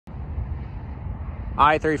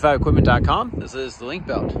i35equipment.com. This is the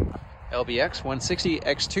LinkBelt LBX 160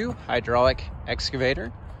 X2 hydraulic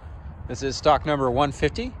excavator. This is stock number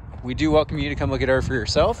 150. We do welcome you to come look at it for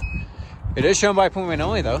yourself. It is shown by appointment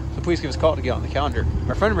only though, so please give us a call to get on the calendar.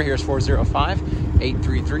 Our phone number here is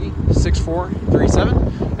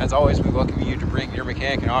 405-833-6437. As always, we welcome you to bring your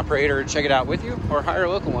mechanic and operator to check it out with you, or hire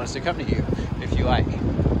local ones to accompany you if you like.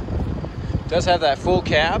 It does have that full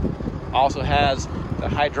cab, also has the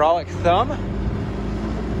hydraulic thumb.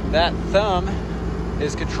 That thumb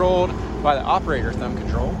is controlled by the operator thumb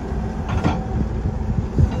control.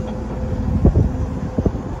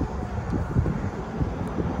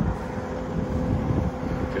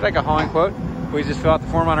 If you'd like a hauling quote, please just fill out the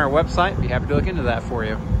form on our website. Be happy to look into that for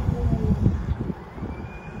you.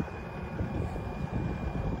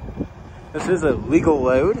 This is a legal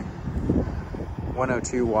load,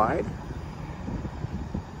 102 wide.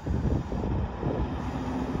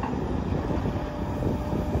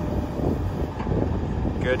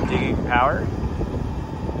 Good digging power.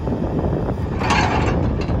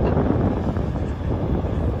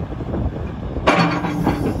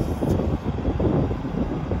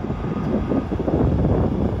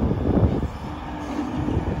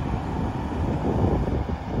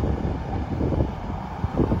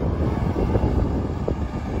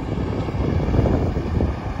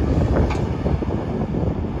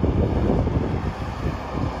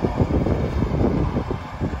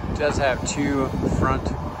 Does have two front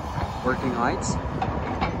working lights,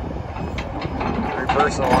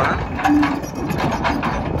 reverse alarm,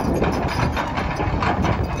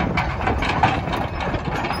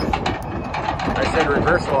 I said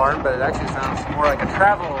reverse alarm, but it actually sounds more like a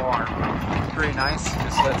travel alarm. Pretty nice,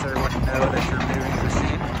 just lets everyone know that you're moving the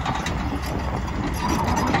machine.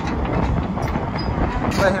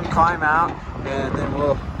 Let him climb out and then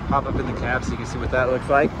we'll pop up in the cab so you can see what that looks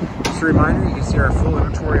like. Just a reminder, you can see our full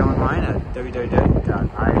inventory online at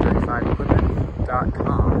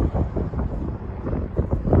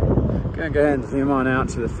www.i35equipment.com. Gonna go ahead and zoom on out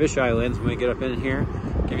to the fisheye lens when we get up in here,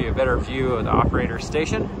 give you a better view of the operator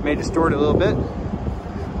station. May distort it a little bit.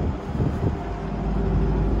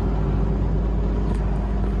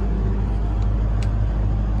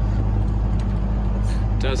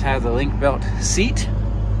 It does have the LinkBelt seat.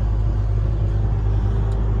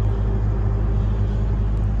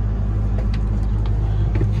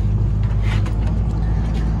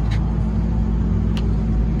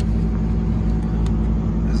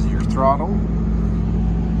 Throttle.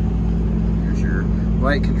 Here's your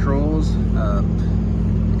light controls.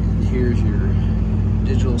 Here's your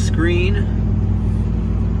digital screen.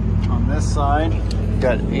 On this side, you've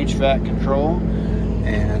got HVAC control,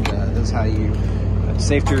 and this is how you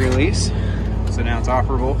safety release. So now it's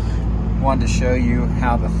operable. Wanted to show you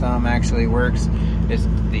how the thumb actually works. It's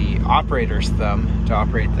the operator's thumb to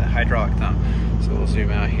operate the hydraulic thumb. So we'll zoom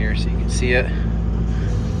out here so you can see it.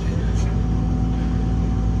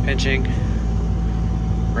 Pinching,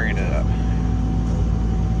 bringing it up.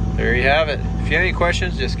 There you have it. If you have any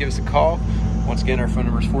questions, just give us a call. Once again, our phone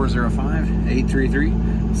number is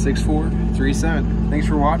 405-833-6437. Thanks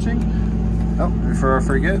for watching. Oh, before I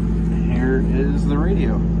forget, here is the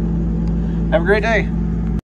radio. Have a great day.